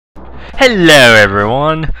Hello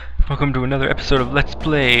everyone! Welcome to another episode of Let's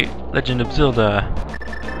Play Legend of Zelda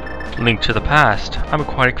Link to the Past. I'm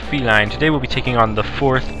AquaticFeline. Today we'll be taking on the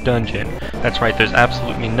 4th dungeon. That's right, there's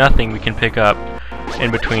absolutely nothing we can pick up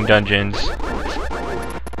in between dungeons.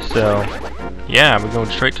 So, yeah, we're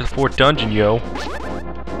going straight to the 4th dungeon, yo.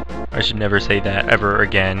 I should never say that ever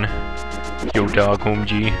again. Yo dog, home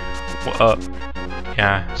G. What up?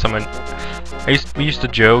 Yeah, we used to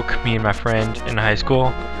joke, me and my friend in high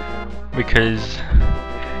school, because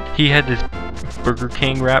he had this Burger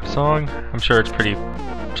King rap song. I'm sure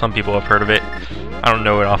some people have heard of it. I don't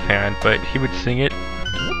know it offhand, but he would sing it,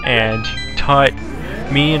 and he taught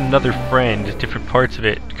me and another friend different parts of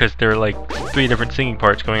it, because there were like 3 different singing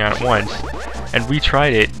parts going on at once. And we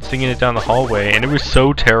tried it, singing it down the hallway, and it was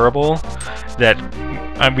so terrible that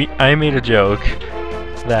I made a joke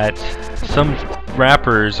that some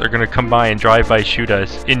rappers are gonna come by and drive-by shoot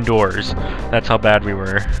us indoors. That's how bad we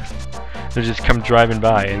were. They'll just come driving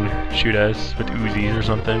by and shoot us with Uzis or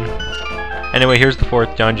something. Anyway, here's the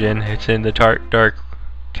 4th dungeon. It's in the dark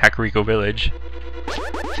Kakariko village.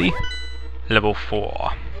 See? Level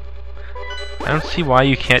 4. I don't see why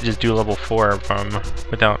you can't just do level 4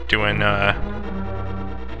 without doing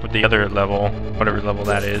with the other level, whatever level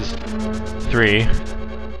that is. 3.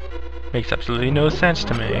 Makes absolutely no sense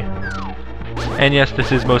to me. And yes,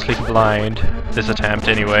 this is mostly blind, this attempt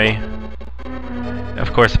anyway.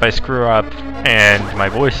 Of course, if I screw up and my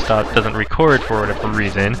voice doesn't record for whatever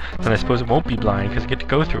reason, then I suppose it won't be blind because I get to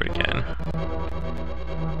go through it again.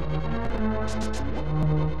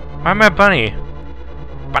 Why am I a bunny?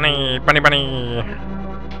 Bunny, bunny, bunny!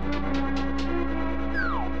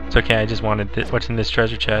 It's okay, I just wanted what's in this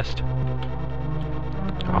treasure chest.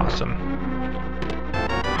 Awesome.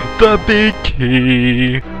 The big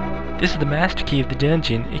key! This is the master key of the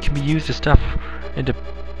dungeon. It can be used to stuff into...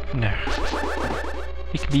 No.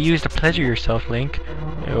 It can be used to pleasure yourself, Link.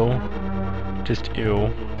 Ew. Just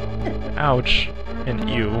ew. Ouch. And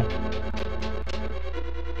ew.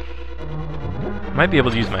 Might be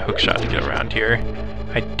able to use my hookshot to get around here.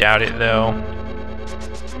 I doubt it, though.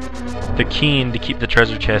 The keen to keep the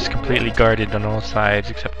treasure chest completely guarded on all sides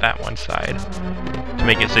except that one side. To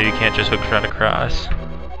make it so you can't just hookshot across.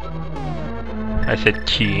 I said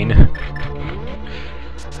keen.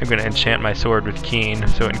 I'm gonna enchant my sword with keen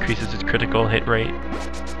so it increases its critical hit rate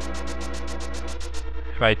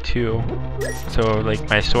by 2. So like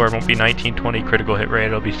my sword won't be 1920 critical hit rate,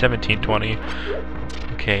 it'll be 1720.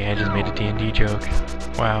 Okay, I just made a D&D joke.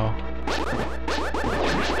 Wow.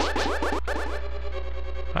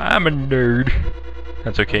 I'm a nerd.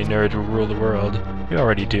 That's okay, nerds will rule the world. We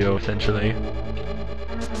already do, essentially.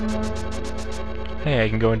 Hey, I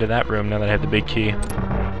can go into that room now that I have the big key.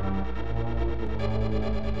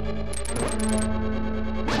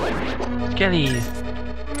 Skellies!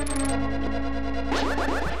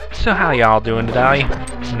 So how y'all doing today?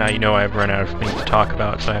 Now you know I've run out of things to talk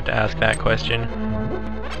about, so I have to ask that question.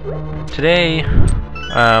 Today,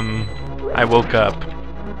 I woke up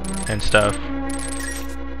and stuff.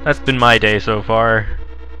 That's been my day so far.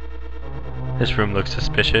 This room looks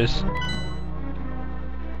suspicious.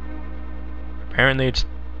 Apparently it's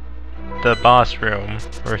the boss room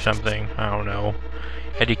or something. I don't know.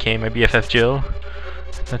 Eddie K, my BFF Jill.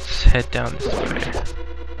 Let's head down this way.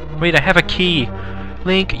 Wait, I have a key!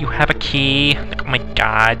 Link, you have a key! Like, oh my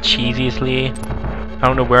god, cheesily. I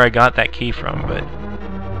don't know where I got that key from, but...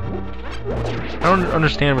 I don't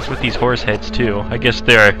understand what's with these horse heads, too. I guess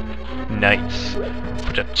they're knights.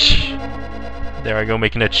 There I go,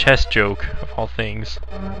 making a chess joke, of all things.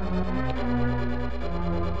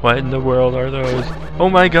 What in the world are those? Oh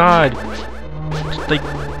my god! Like...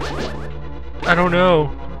 I don't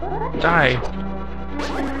know. Die.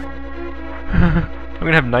 I'm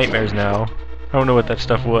gonna have nightmares now. I don't know what that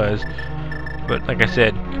stuff was. But like I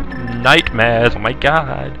said, nightmares! Oh my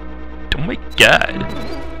god! Oh my god!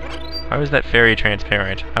 Why was that fairy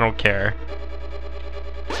transparent? I don't care.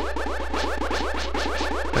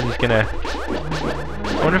 I'm just gonna...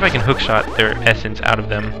 I wonder if I can hookshot their essence out of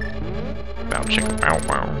them. Bow chicka bow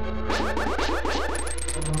wow.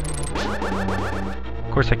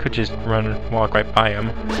 Of course I could just walk right by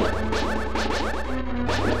him.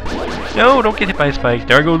 No, don't get hit by a spike.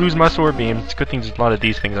 There I go, lose my sword beams. It's a good thing there's a lot of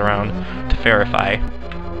these things around to verify.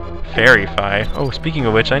 Verify? Oh, speaking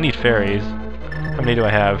of which, I need fairies. How many do I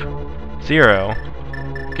have? 0.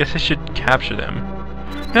 Guess I should capture them.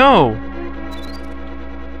 No!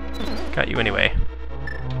 Got you anyway.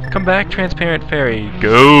 Come back, transparent fairy.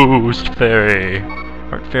 Ghost fairy.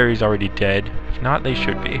 Aren't fairies already dead? If not, they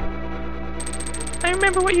should be. I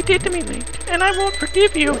remember what you did to me, Link, and I won't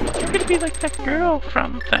forgive you. You're gonna be like that girl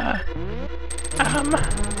from the,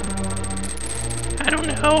 don't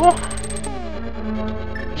know.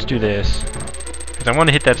 Let's do this. Because I want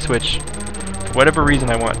to hit that switch for whatever reason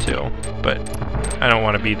I want to. But I don't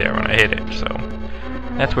want to be there when I hit it, so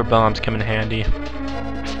that's where bombs come in handy.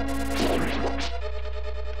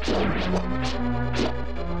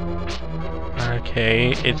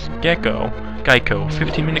 Okay, it's Geico.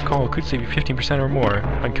 15-minute call could save you 15% or more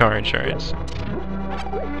on car insurance.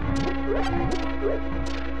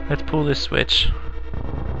 Let's pull this switch.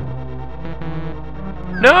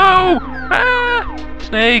 No! Ah!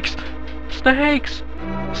 Snakes! Snakes!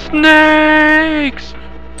 Snakes!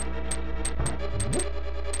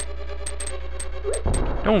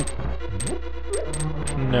 Don't.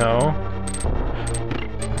 No.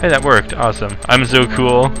 Hey, that worked. Awesome. I'm so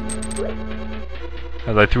cool.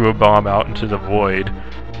 As I threw a bomb out into the void.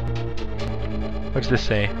 What's this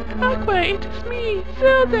say? Aqua, it is me,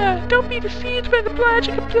 Zelda. Don't be deceived by the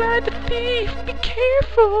magic applied to the thief. Be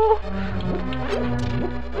careful.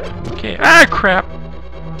 Okay. Ah, crap.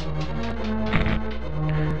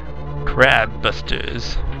 Crab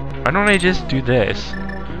busters. Why don't I just do this?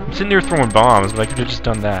 I'm sitting there throwing bombs, but I could have just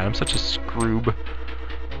done that. I'm such a scroob.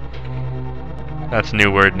 That's a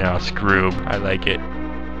new word now, scroob. I like it.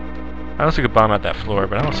 I also could bomb out that floor,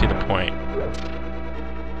 but I don't see the point.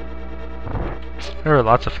 There are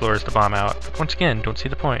lots of floors to bomb out. Once again, don't see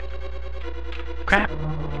the point. Crap.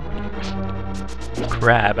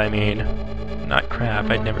 Crab, I mean. Not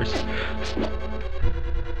crab, I'd never...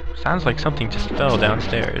 Sounds like something just fell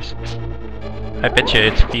downstairs. I bet you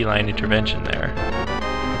it's feline intervention there.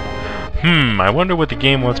 I wonder what the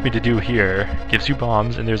game wants me to do here. Gives you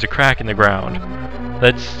bombs, and there's a crack in the ground.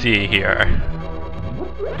 Let's see here.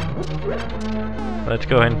 Let's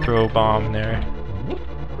go ahead and throw a bomb there.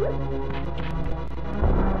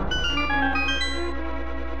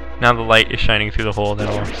 Now the light is shining through the hole.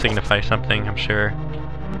 That'll signify something, I'm sure.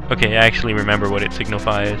 Okay, I actually remember what it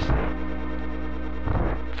signifies.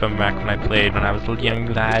 From back when I played when I was a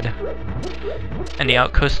young lad. And the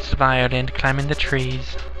outcasts of Ireland climbing the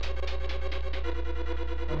trees.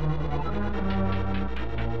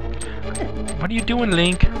 What are you doing,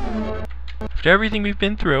 Link? After everything we've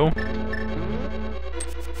been through.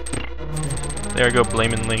 There I go,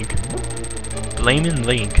 blaming Link. Blaming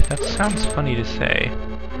Link. That sounds funny to say.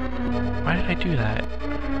 Why did I do that?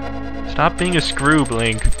 Stop being a scroob,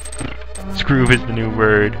 Link. Scroob is the new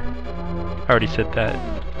word. I already said that.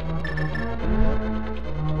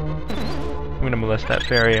 I'm gonna molest that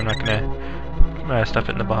fairy. I'm not gonna stuff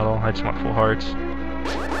it in the bottle. I just want full hearts.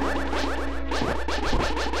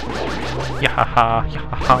 Yahaha,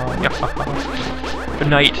 yahaha, yahaha.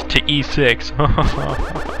 Knight to E6.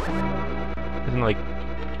 Isn't like...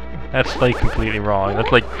 That's like completely wrong.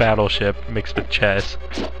 That's like Battleship mixed with chess.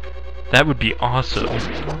 That would be awesome.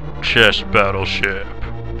 Chess Battleship.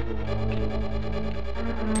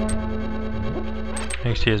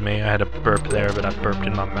 Excuse me, I had a burp there, but I burped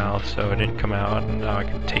in my mouth, so it didn't come out, and now I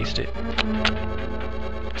can taste it.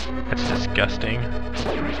 That's disgusting.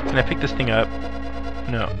 Can I pick this thing up?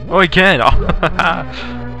 No. Oh, I can!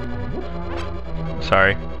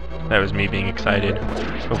 Sorry. That was me being excited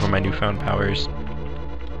over my newfound powers.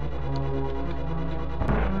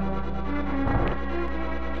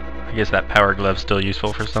 I guess that power glove's still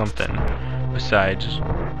useful for something, besides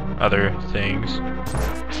other things.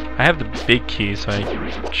 I have the big key, so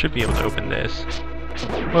I should be able to open this.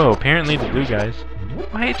 Whoa, apparently the blue guys.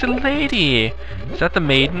 Why, it's a lady! Is that the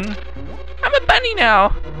maiden? I'm a bunny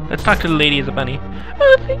now! Let's talk to the lady as a bunny.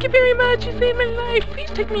 Oh, thank you very much, you saved my life. Please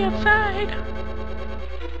take me outside.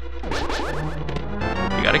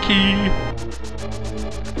 You got a key!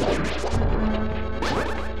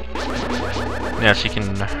 Now she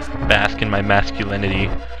can bask in my masculinity.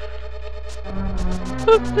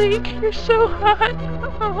 Oh, Link, you're so hot.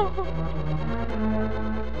 Oh.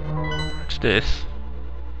 What's this?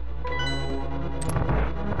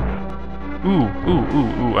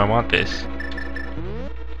 Ooh, I want this.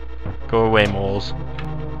 Go away, moles.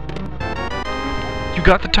 You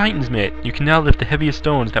got the Titan's mitt. You can now lift the heaviest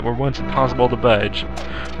stones that were once impossible to budge.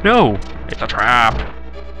 No! It's a trap!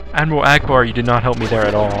 Admiral Akbar, you did not help me there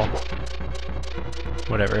at all.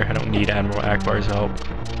 Whatever, I don't need Admiral Akbar's help.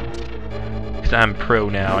 Because I'm pro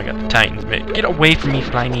now, I got the Titan's mitt. Get away from me,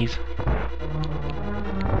 slimies!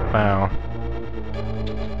 Wow.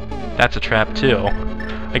 That's a trap too.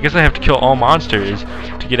 I guess I have to kill all monsters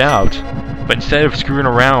to get out. But instead of screwing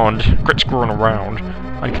around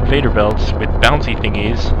on conveyor belts with bouncy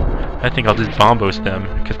thingies, I think I'll just bombos them,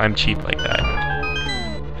 because I'm cheap like that.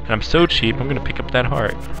 And I'm so cheap, I'm gonna pick up that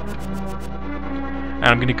heart. And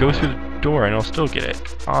I'm gonna go through the door and I'll still get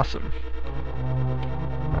it. Awesome.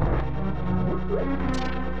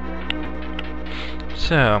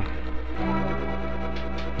 So,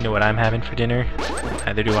 you know what I'm having for dinner?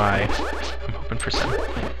 Neither do I. I'm hoping for some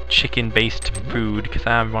chicken-based food, because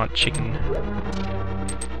I want chicken.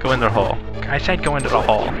 Go in the hole. I said go into the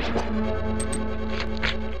hole.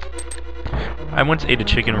 I once ate a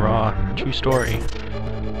chicken raw. True story.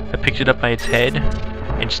 I picked it up by its head,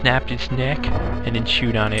 and snapped its neck, and then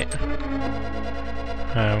chewed on it.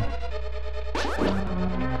 Oh.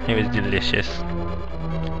 It was delicious.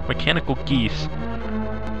 Mechanical geese.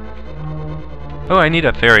 Oh, I need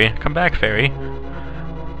a fairy. Come back, fairy.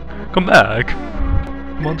 Come back.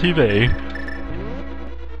 I'm on TV.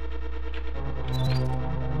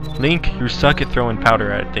 Link, you suck at throwing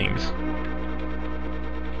powder at things.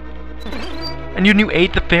 And you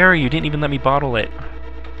ate the fairy. You didn't even let me bottle it.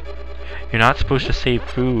 You're not supposed to save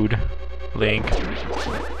food, Link.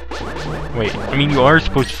 Wait, I mean you are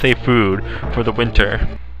supposed to save food for the winter.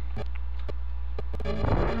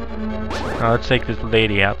 Now let's take this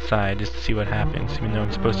lady outside just to see what happens, even though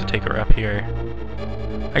I'm supposed to take her up here.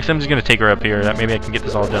 Actually, I'm just gonna take her up here. Maybe I can get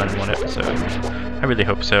this all done in one episode. I really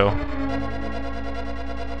hope so.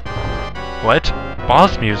 What?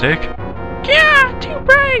 Boss music? Yeah, too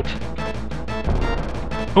bright!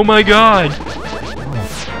 Oh my god!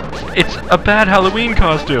 It's a bad Halloween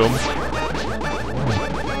costume!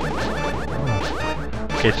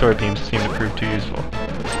 Okay, sword beams seem to prove too useful.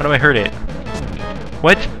 How do I hurt it?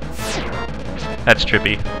 What? That's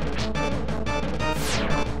trippy.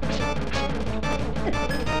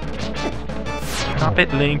 Stop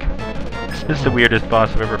it, Link. This is the weirdest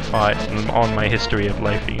boss I've ever fought on my history of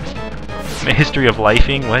lifing. My history of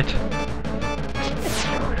lifing? What?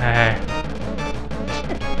 Die!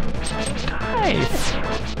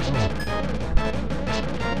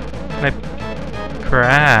 My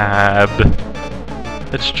crab.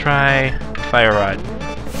 Let's try Fire Rod.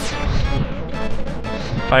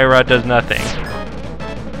 Fire Rod does nothing.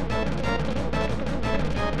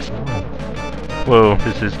 Whoa,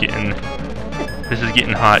 this is getting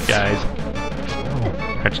hot, guys.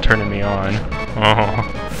 That's turning me on.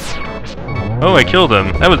 Oh, I killed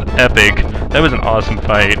him. That was epic. That was an awesome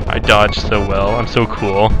fight. I dodged so well. I'm so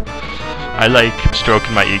cool. I like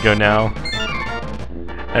stroking my ego now.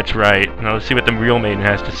 That's right. Now let's see what the real maiden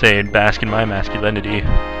has to say and bask in my masculinity.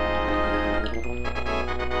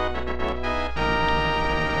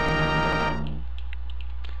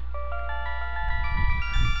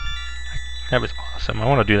 That was awesome. I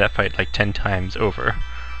want to do that fight like 10 times over.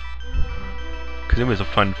 Because it was a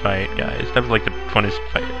fun fight, guys. That was like the funnest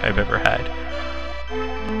fight I've ever had.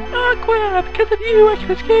 Aqua, because of you I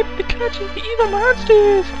can escape the clutches of the evil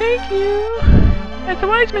monsters. Thank you. As the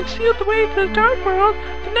wise men sealed the way to the dark world,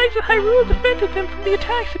 the Knights of Hyrule defended them from the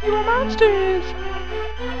attacks of evil monsters.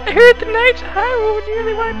 I heard the Knights of Hyrule were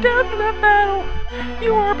nearly wiped out in that battle.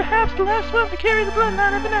 You are perhaps the last one to carry the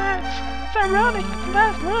bloodline of the Knights. It's ironic that the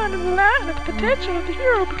last one in the line of potential of the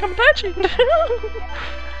hero become a legend.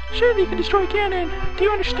 Surely you can destroy Ganon. Do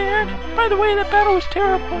you understand? By the way, that battle was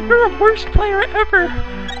terrible. You're the worst player ever.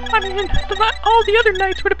 I mean, all the other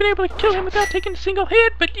knights would have been able to kill him without taking a single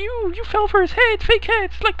hit, but you fell for his head, fake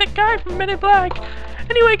heads, like that guy from Men in Black.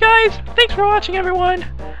 Anyway, guys, thanks for watching, everyone.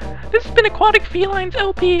 This has been AquaticFeline's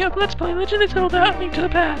LP of Let's Play Legend of Zelda: A Link to the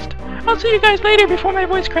Past. I'll see you guys later before my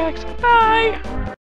voice cracks. Bye!